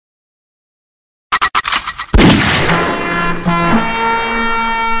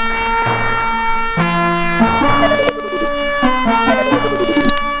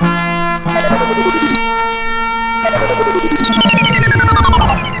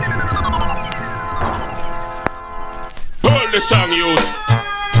Riddim youth.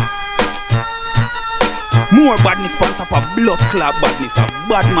 More badness on top of blood clot badness. A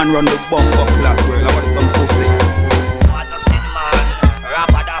bad man run the bumper clot girl. I want some pussy. What a sin man,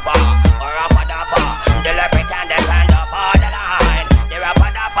 rapadapa, rapadapa. The leprechaun they stand up on the line. The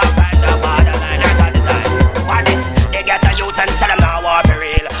rapadapa stand up on the line. That's all the time. What is? They get a youth and tell them now war for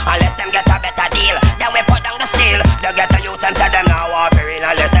real. Unless them get a better deal, then we put down the steel. They get a youth and tell them now war for real.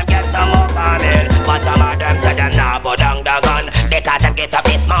 Unless them get some more family. But some of them say them now put down the gun. Because them get up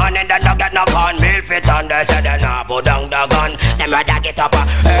this morning, then don't get no gun. Bill fit on, they say them now put down the gun. Them rather get up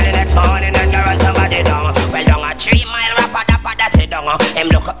early next morning and they run somebody down. Well, down a 3 mile rapadapa, that's it down. Him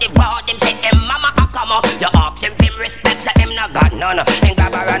look up the board, him say him mama a come. You ask him respect, say him not got none. Him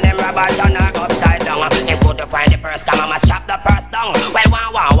grab her and him robbers turn her upside down. Him put to find the purse, come mama strap the purse down. Well,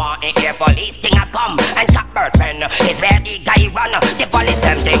 one, in here police thing a come and chop bird pen. Is where the guy run. The police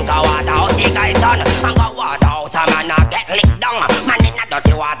them think a waterhouse the guy done. And go waterhouse a man a get licked down. Man in a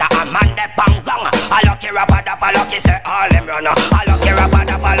dirty water, a man de pang gong. A lucky rapadapa, lucky say all them run. A lucky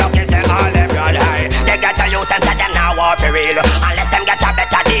rapadapa, lucky say all them run. Hey, they get a use and say them now war for real. Unless them get a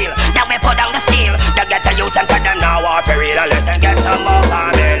better deal, then we put down the steel. They get a use and say them now war for real. Unless them get some more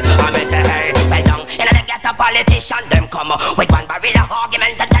family. I me say hey, well down. And they get a politician, them come with 1 barrel of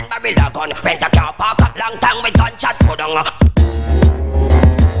arguments and 10 barrel of gun. Rent a car park up long time with gunshot put on.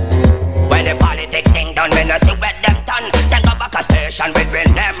 When the politics thing done, when I see where them done, then go back a station with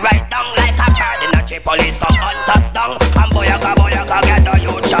real name right down. Like a bird in a tree, police come hunt us down. And boyaka, get a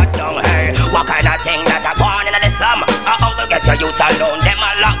youth shot down. Hey, what kind of thing that a gone in the slum? A uncle get your youths alone, them a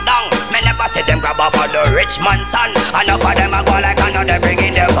locked down. Me never see them grab off for the rich man's son. Enough of them a go like I know they bring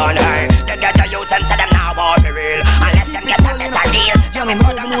in their gun. Hey, they get your youths and say them now war for real. Unless them get a better deal, you me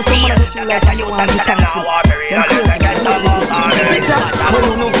put on the seal. They get your youths and say them now war for real. Unless them get some more family. Well,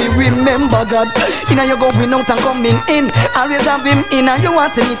 you know if you remember God, inna you going out and coming in. Always have him inna you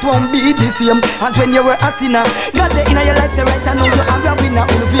want and it won't be the same as when you were a sinner. God there inna your life say right I know you are a winner.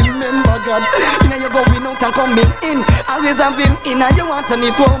 If you remember God, inna you going out and coming in. Always have him inna you want and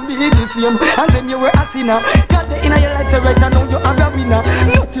it won't be the same as when you were a sinner. God there inna your life say right I know you are a winner.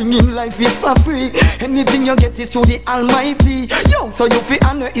 Nothing in life is for free. Anything you get is through the Almighty. Yo, so you fi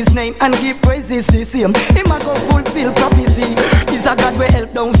honor His name and give praises the same. Him a go fulfill prophecy. He's a God will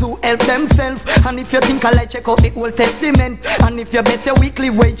help those who help themselves. And if you think I like, check out the Old Testament. And if you bet your weekly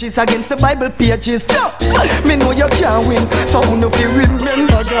wages against the Bible pages, me know you can't win. So who know if you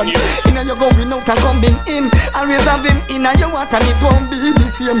remember God, inna you going out and coming in. Always have Him inna your heart and it won't be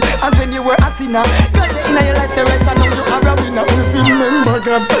the same as when you were a sinner. God inna your life say right I know you are a winner. If you remember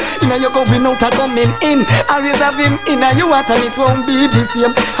God, inna you going out and coming in. Always have Him inna your heart and it won't be the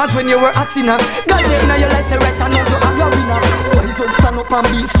same as when you were a sinner. God inna your life say right I know you are a winner. So stand up and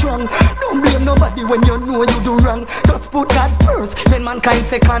be strong. Don't blame nobody when you know you do wrong. Just put God first, then mankind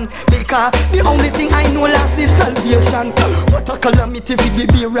second. Because the only thing I know last is salvation. What a calamity for the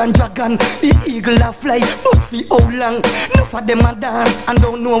bear and dragon. The eagle a fly, but for how long? Enough of them a dance and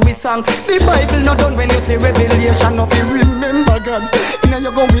don't know we song. The Bible not done when you say revelation. If you remember God, inna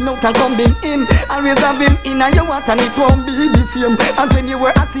you going out and coming in. Always have Him inna your heart and it won't be the same as when you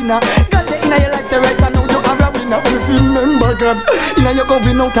were a sinner. God inna your life say right I know you are a winner. If you remember God, inna you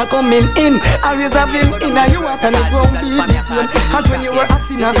going out and coming in. Always have Him inna your heart and it won't be the same as when you were a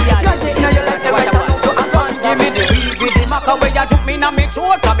sinner. God say inna your life say right I know you are a winner. Give me the weed with the maca where you took me na me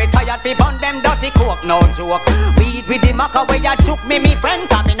throat. Cause me tired fi burn them dirty coke, no joke. Weed with the maca where you took me friend.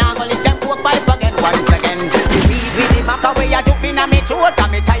 Cause me nah go lick them coke pipe again once again. Weed with the maca where you took me na me throat. Cause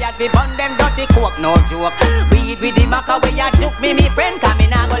me tired fi burn them dirty coke, no joke. Weed with the maca where you took me friend. Cause me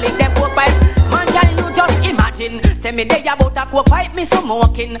nah go lick them coke pipe. Man, can you just imagine? Say me day about a coke pipe me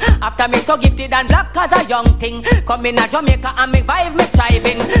smoking. After me so gifted and black as a young thing. Come in a Jamaica and me vibe me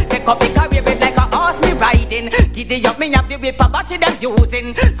striving. Take up the career bed like a horse me riding. Giddy up me have the whip a battery them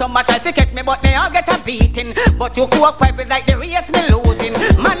using. Some much I get me but they all get a beating. But you coke pipe is like the race me losing.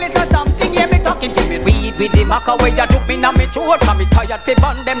 Man little something yeah me talking to me. Weed with the maca where you took me na me throat. Cause me tired fi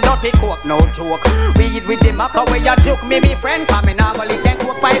burn them dirty coke, no joke. Weed with the maca where you took me friend. Cause me nah go lick them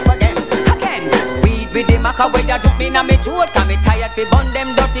coke pipe again. Weed with the maca where you took me na me throat. Cause me tired fi burn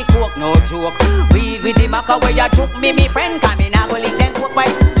them dirty coke, no joke. Weed with the maca where you took me friend. Cause me nah go lick them coke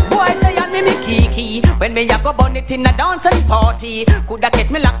pipe. Boy say and me kiki. When me a go burn it in a dancing party. Coulda get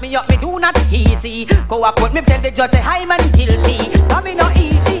me lock me up, me do not easy. Go a court me tell the judge say I'm guilty. Cause me no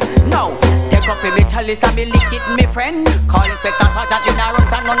easy, no. Take up me chalice and me lick it, me friend. Call inspector sergeant in a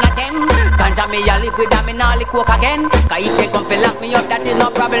run and none of them. Ganja me a live with them, me nah lick coke again. Cause if they gon' fi lock me up, that is no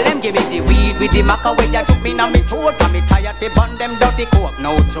problem. Give me the weed with the maca where you took me na me throat. Cause me tired fi burn them dirty coke,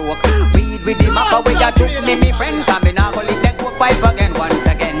 no joke. Weed with the maca where you took me friend. Cause me nah go lick them coke pipe again once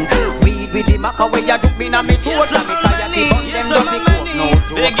again. Weed with the maca where you took me na me throat. Cause me tired fi burn them dirty coke, no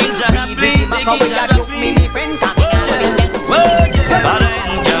joke. Weed with the maca where you took me friend. Cause me nah go lick them Father,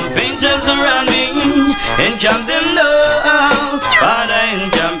 encamp angels around me, encamp them now. Father,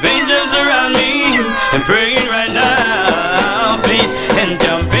 encamp angels around me, I'm praying right now. Please,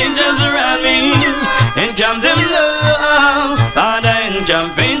 encamp angels around me, encamp them now. Father,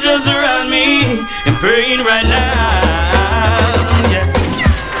 encamp angels around me, I'm praying right now. Yes,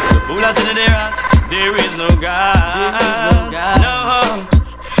 the fool has said there is no God. No,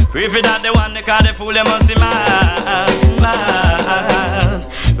 pray for that the one they call the fool, they must be mad.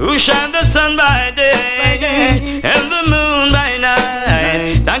 Who shine the sun by day and the moon by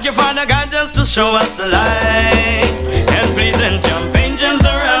night. Thank you, Father God, just to show us the light. And please encamp angels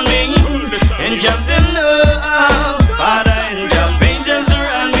around me, encamp them now. Father, encamp angels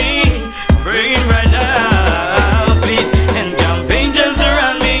around me, praying right now. Please encamp angels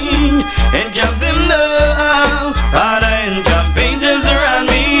around me, encamp them now. Father, encamp angels around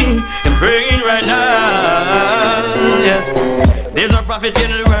me, praying right now. Yes. There's no profit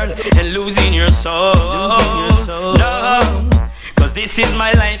in the world and losing your soul. No, cause this is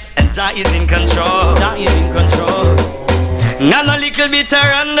my life and Jah is in control. Jah is in control. And a little bit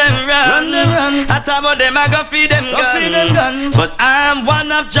run them run. I talk about them, I go feed them gun. But I'm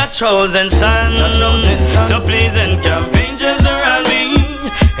one of Jah's chosen sons. So please encamp angels around me,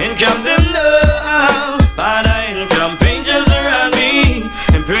 encamp them now. Father, encamp angels around me,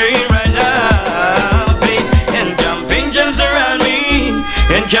 and praying right now. Please encamp angels around me,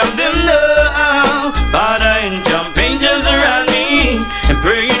 encamp them now. Father, encamp angels around me, and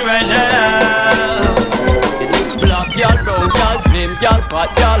praying right now. Black y'all, brown y'all, slim y'all, fat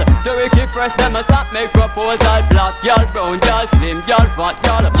y'all. The wicked press them a stop make proposal. Black y'all, brown y'all, slim y'all, fat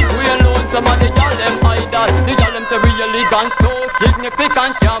y'all. We alone some of the y'all them idol. The y'all them to really gone so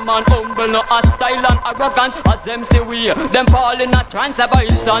significant. Yeah man, humble, no hostile and arrogant. As them say we, them fall in a trance of a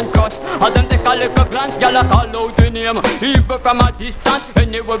instant crush. As them take a little glance, y'all a call out the name. Even from a distance,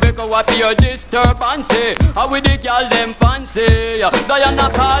 anywhere we go appear disturbance. How we the y'all them fancy? Diana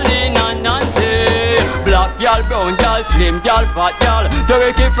calling and Nancy. Black y'all, brown y'all, slim y'all, fat y'all. The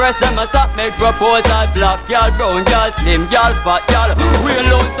wicked press them a stop make proposal. Black y'all, brown y'all, slim y'all, fat y'all. We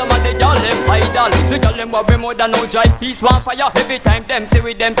alone some of the y'all them idol. The y'all them worry more than no joy, peace, one fire. Every time them see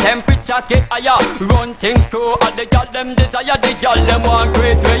with them temperature get higher. Run things through all the y'all them desire. The y'all them want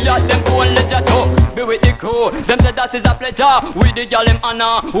great way at them own legend. Be with the crew, them say that is a pleasure. We the y'all them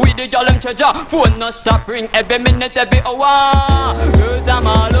honor, we the y'all them treasure. Phone no stop ring every minute, every hour. Girls I'm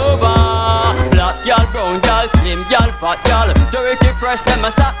all over. Black y'all, brown y'all, slim y'all, fat y'all. The wicked fresh them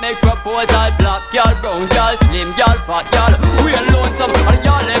a stop make proposal. Black y'all, brown y'all, slim y'all, fat y'all. We alone some of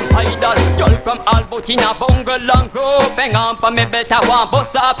y'all them idol. Y'all from Albertina, Bungle and Grove. Hang on for me better one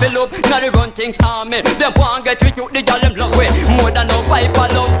bust up a loop. Now they run things on me. Them want get with you, the y'all them love way. More than no pipe or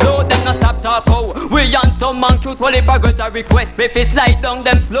love flow. Them no stop talk out. We on some man cute while if I go to request. If it slide down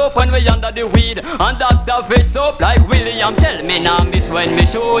them slope when we under the weed. And that the fish soap like William. Tell me now miss when me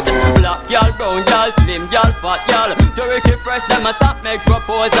shoot. Black y'all, brown y'all, slim y'all, fat y'all. To wicked fresh them a stop make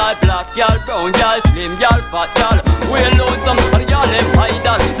proposal. Black y'all, brown y'all, slim y'all, fat y'all. We alone some of y'all them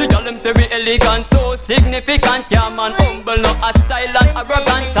idol. The y'all them to be elegant, so significant. Yeah man, humble, no hostile and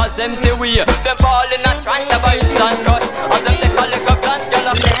arrogant. As them say we, them fall in a trance of a instant rush. As them take a lick of glance, y'all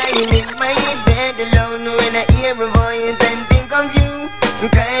are lying in my bed alone when I hear a voice and think of you.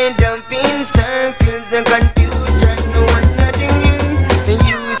 Kind of in circles and confusion, no one nothing new.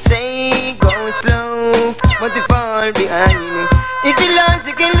 You say go slow, but you fall behind me. If you lost,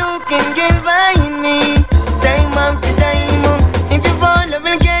 you can look and get behind me. Time after time, if you fall, I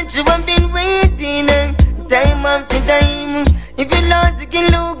will get you. I've been waiting. Time after time, if you lost, you can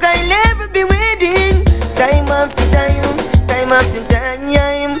look. I'll never be waiting. Time after time, time after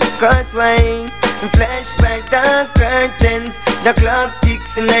time. Cause why? Flashback the curtains, the clock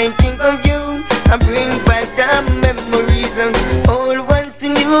ticks and I think of you. I bring back the memories of old ones to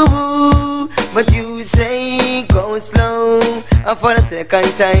new. But you say go slow, for the second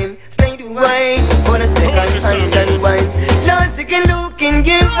time. Slide away for the second and unwind. Lost you can look and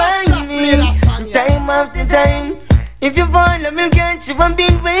give by me. Time after time, if you fall I will get you. I've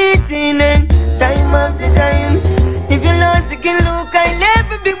been waiting. Time after time, if you lost you can look. I'll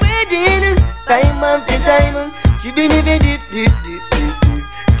never be waiting. Time after time, she been a dip, dip, dip, dip, dip.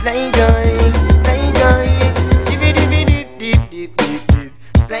 Slide on, slide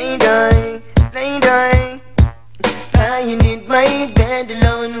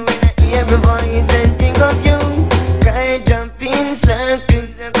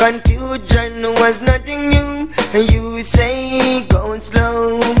circles, the confusion was nothing new. And you say go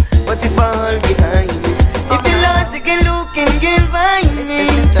slow, but you fall behind. If you lost, you can look and you'll find me.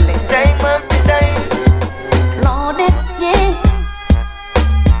 Time after time. Lord, yeah.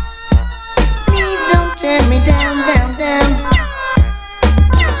 Please don't tear me down, down, down.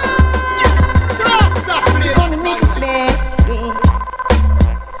 Gonna make a play, yeah.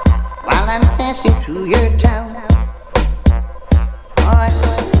 While I'm passing through your town.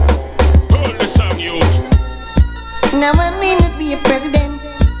 Hold the song, you. Now I may not be a president,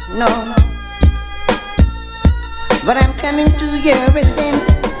 no, but I'm coming to your residence.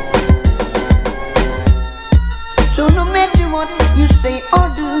 So no matter what you say or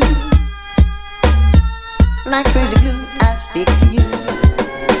do, like crazy glue, I'll stick to you.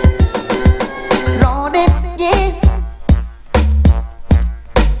 Lord, yeah,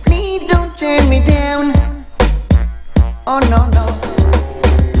 please don't turn me down. Oh no, no,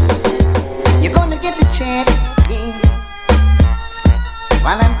 you're gonna get a chance, yeah,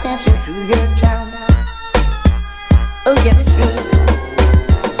 while I'm passing through your town. Oh, get it through.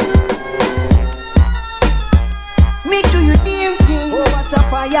 Make sure you're dear, yeah. Oh, what a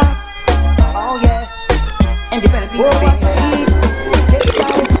fire. Oh, yeah. And you better be Oh, what ready. a heat.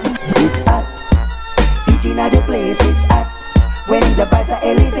 It's hot. Heat in the place, it's hot. When the vibes are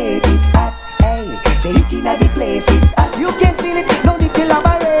elevated, it's hot. Hey, say heat in the place, it's hot. You can feel it, no need to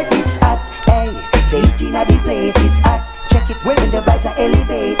elaborate, it's hot. Hey, say heat in the place, it's hot. Check it when the vibes are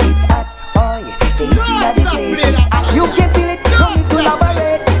elevated, it's hot. Oh, say heat in the place, it's hot. You can feel it, no need to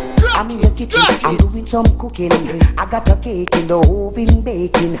elaborate. I'm in the kitchen, I'm doing some cooking. I got a cake in the oven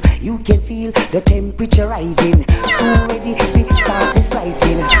baking. You can feel the temperature rising. So ready, we start the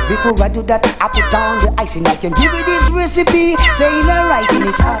slicing. Before I do that, I put down the icing. I can give you this recipe. Say the writing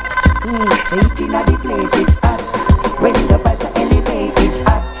is hot. Say it in the place, it's hot. When the vibes are elevated, it's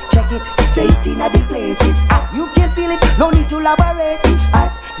hot. Check it, say it in the place, it's hot. You can feel it, no need to elaborate, it's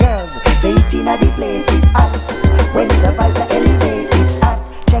hot. Girls, say it in the place, it's hot. When the vibes are elevated, it's hot.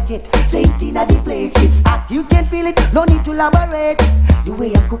 Check it, say it in the place, it's hot. You can feel it, no need to elaborate. The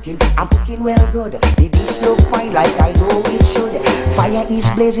way I'm cooking well good. The dish look fine like I know it should. Fire is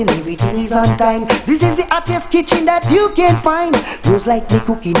blazing, everything is on time. This is the hottest kitchen that you can find. Those like me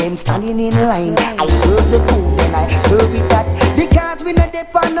cooking, them standing in line. I serve the food and I serve it hot. Because we not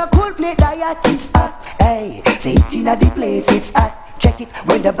dip on a cold plate diet, it's hot. Hey, say it in the place, it's hot. Check it,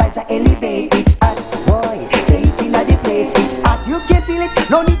 when the vibes are elevated, it's hot. Boy, say it in the place, it's hot. You can feel it,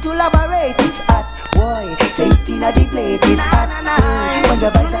 no need to elaborate, it's hot. Boy, say it in the place, it's hot. When the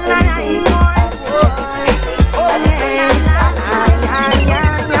vibes are elevated, it's hot. Check it, say it in the place, it's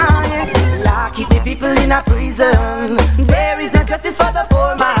hot. Keep the people in a prison. There is no justice for the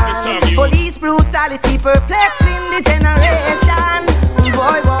poor man. Police brutality perplexing the generation.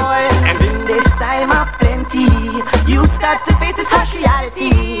 Boy, boy, and in this time of plenty, youth start to face this harsh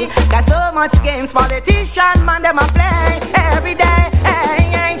reality. Got so much games, politician, man, them a play every day.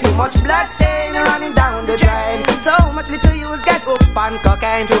 Hey, too much blood stain running down the drain. So much little youth get up on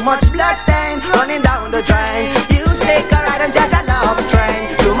cocaine. Too much blood stains running down the drain. You take a ride and judge a love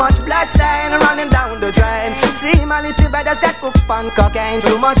train. Too much blood stain running down the drain. See my little brothers get up on cocaine.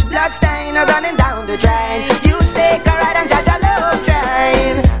 Too much blood stain running down the drain. You take a ride and judge a love train.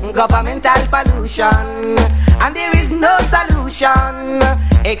 Governmental pollution, and there is no solution.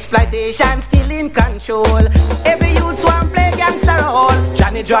 Exploitation still in control. Every youth want play gangster role.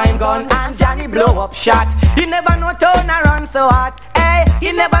 Johnny draw him gun and Johnny blow up shot. You never know turn around so hot. Hey,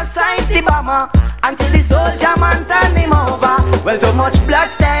 you never sight the bomber until the soldier man turn him over. Well, too much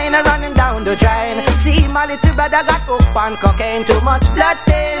blood stain running down the drain. See my little brother got up on cocaine. Too much blood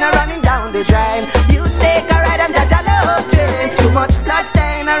stain running down the drain. You take a ride and judge a love train. Too much blood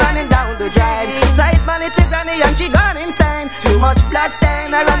stain running down the drain. Sight my little granny and she gone insane. Too much blood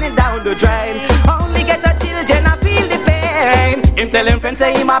stain running down the drain. Only get the children I feel the pain. Him tell him friends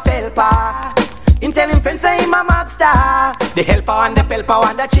say him a pelpa. Him tell him friends say him a mobster. The helper and the pelpa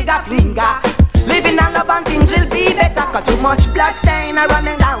and the chigga finger. Living and love and things will be better. Cause too much blood stain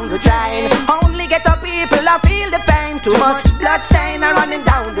running down the drain. Only get the people I feel the pain. Too much blood stain running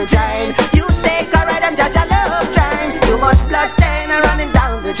down the drain. You take a ride and judge a love train. Too much blood stain running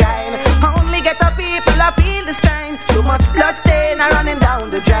down the drain. Only get the people I feel the strain. Too much blood stain running down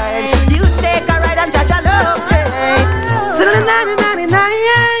the drain. You take a ride and judge a love train. So the 99,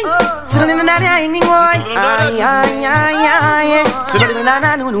 so the 99,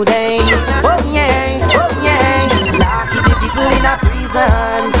 people in a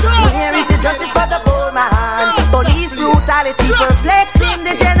prison. Where is the justice for the poor man? Police brutality perplexing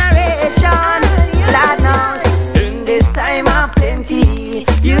the generation. Lord knows, in this time of plenty,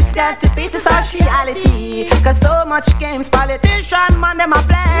 It's got to fit this partiality. Cause so much games politician man them a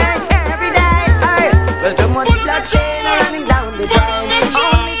play every day. Hey. Well, too much bloodshed running down the drain.